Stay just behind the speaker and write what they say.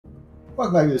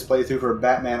Welcome back to this playthrough for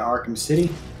Batman Arkham City.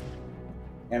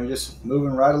 And we're just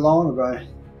moving right along. We're going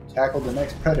to tackle the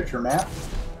next Predator map,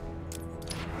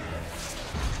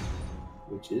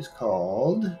 which is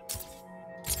called...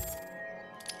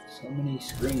 So many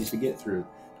screens to get through.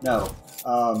 No.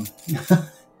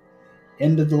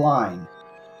 End of the line.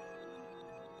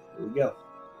 Here we go.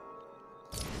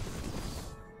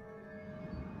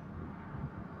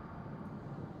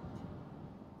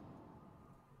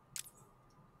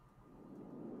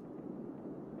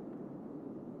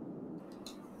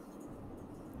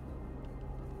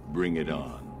 Bring it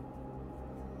on.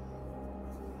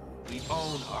 We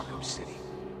own Arkham City.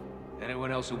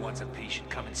 Anyone else who wants a piece should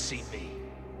come and see me.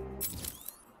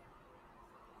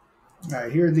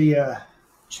 Alright, here are the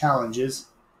challenges.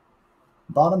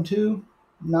 Bottom two,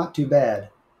 not too bad.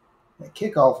 That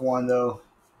kickoff one, though,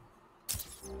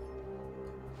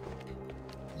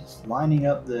 just lining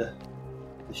up the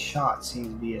shot seems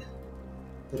to be a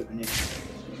bit of an issue.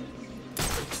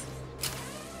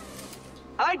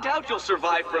 I doubt you'll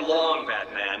survive for long,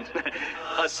 Batman.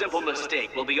 A simple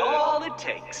mistake will be all it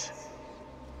takes.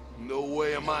 No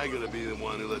way am I gonna be the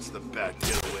one who lets the Bat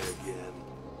get away again.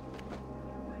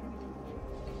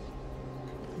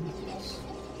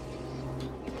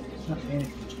 It's not paying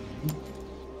attention.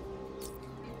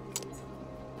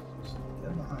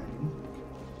 Get behind me.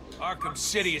 Arkham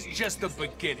City is just the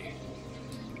beginning.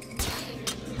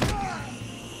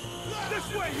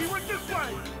 This way! He went this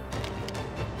way!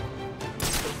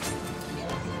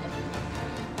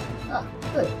 Ah,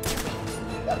 good.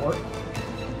 That worked.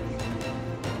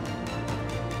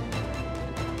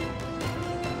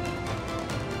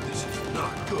 This is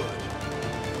not good.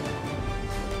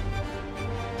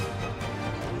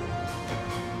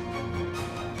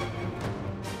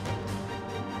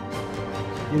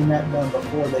 Getting that done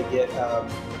before they get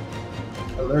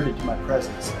alerted to my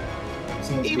presence.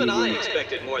 Even I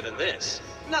expected more than this.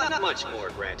 Not much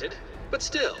more, granted. But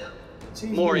still,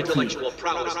 more intellectual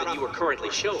prowess than you are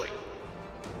currently showing.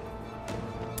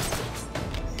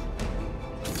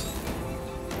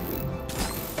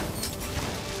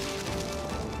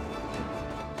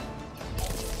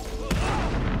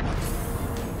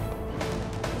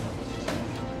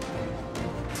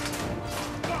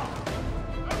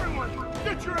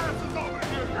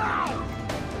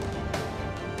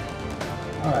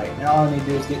 Alright, now all I need to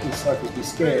do is get these suckers to be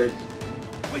scared.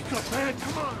 Wake up, man!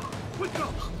 Come on! Wake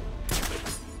up!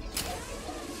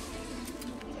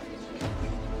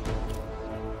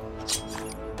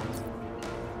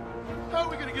 How are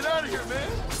we gonna get out of here,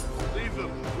 man? Leave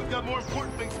them. We've got more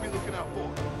important things to be looking out for.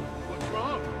 What's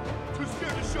wrong? Too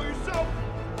scared to show yourself?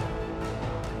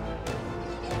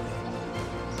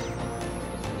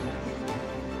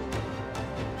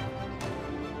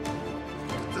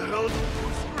 What the hell is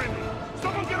who's screaming?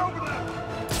 Someone get over there!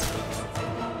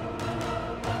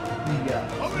 Yeah.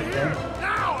 Over here!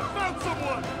 Now! I found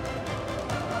someone!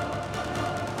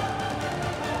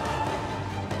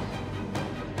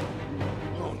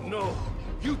 Oh no!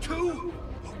 You too?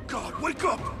 Oh God, wake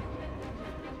up!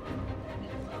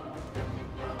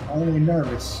 Only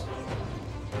nervous.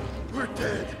 We're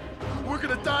dead. We're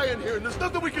gonna die in here and there's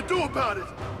nothing we can do about it!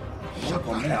 Shut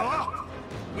the hell up!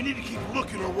 We need to keep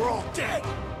looking or we're all dead!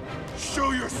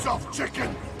 Show yourself,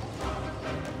 chicken!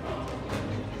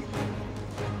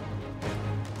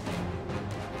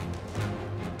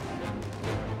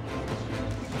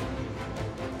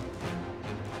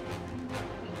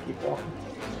 Keep walking.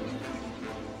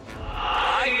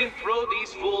 I can throw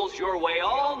these fools your way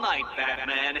all night,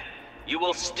 Batman. You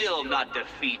will still not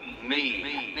defeat me.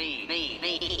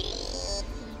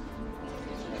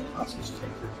 Hostage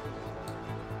taker.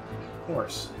 Of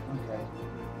course. Okay.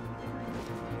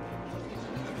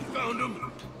 Have you found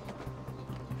him?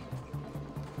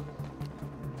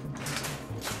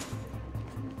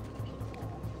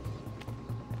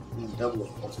 And double, of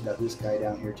course, we got this guy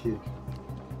down here too.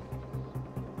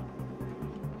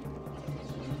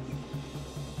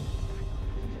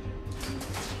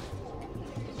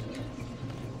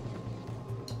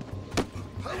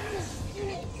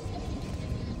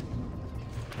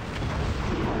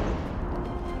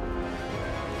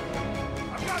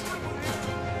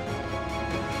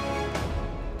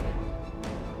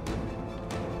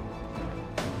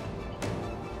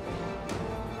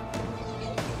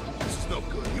 This is no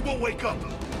good. He won't wake up.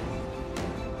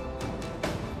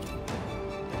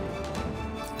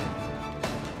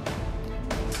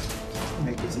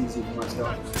 Make this easy for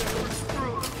myself.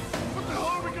 What the hell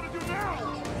are we gonna do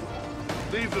now?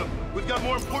 Leave them. We've got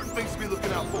more important things to be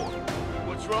looking out for.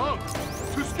 What's wrong?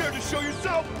 Too scared to show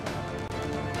yourself?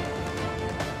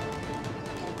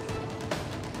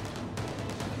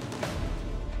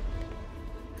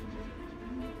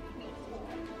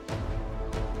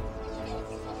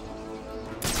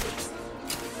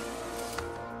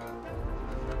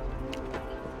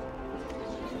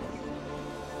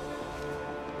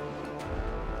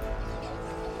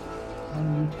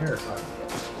 I'm terrified.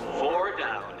 4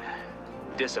 down.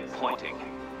 Disappointing.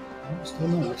 I'm still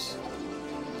nervous.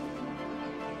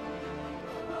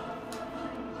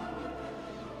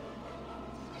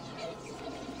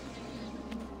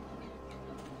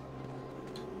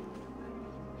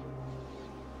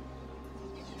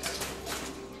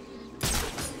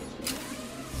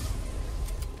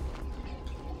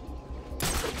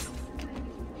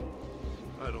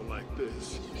 I don't like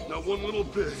this. Not one little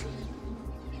bit.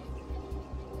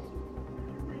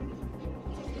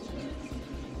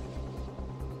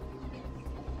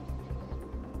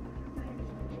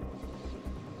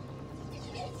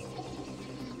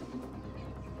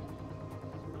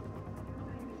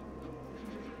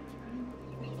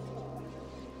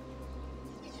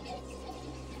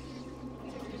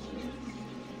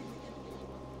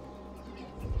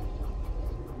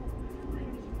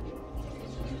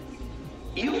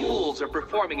 You fools are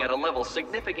performing at a level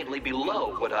significantly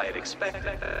below what I had expected.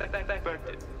 That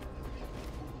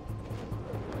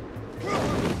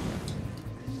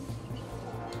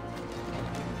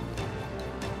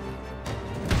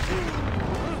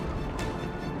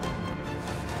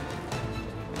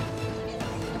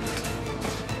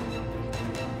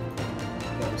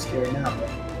was scary now, but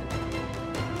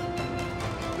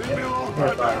Leave me alone,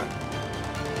 terrifying.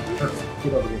 Batman. Perfect.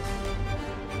 Get over here.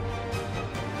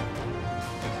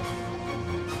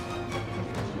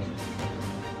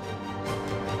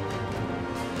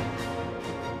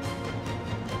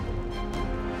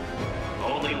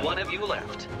 Only one of you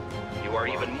left. You are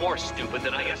even more stupid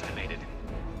than I estimated.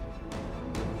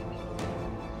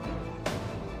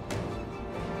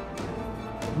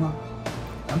 Come on.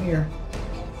 Come here.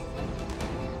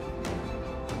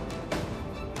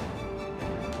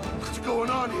 What's going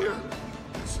on here?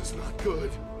 This is not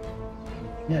good.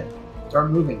 Yeah.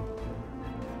 Start moving.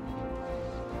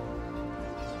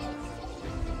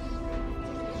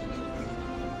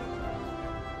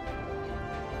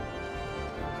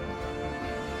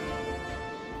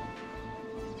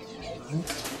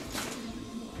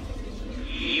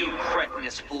 You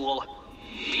cretinous fool.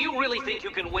 Do you really think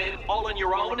you can win all on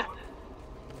your own?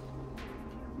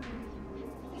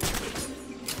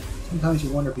 Sometimes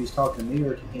you wonder if he's talking to me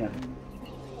or to him.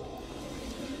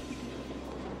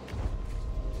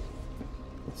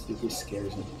 Let's see if this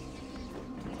scares him.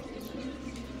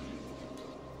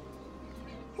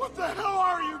 What the hell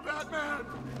are you, Batman?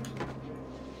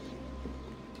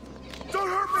 Don't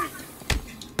hurt me!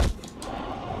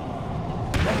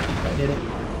 I did it.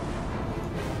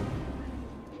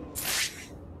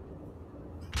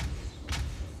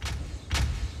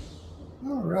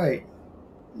 All right.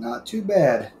 Not too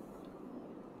bad.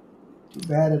 Too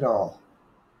bad at all.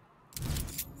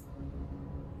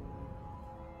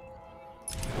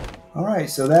 All right,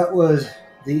 so that was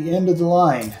the end of the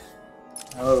line.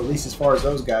 Oh, at least as far as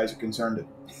those guys are concerned.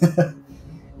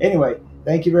 Anyway,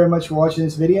 thank you very much for watching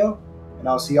this video, and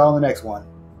I'll see y'all in the next one.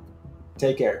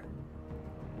 Take care.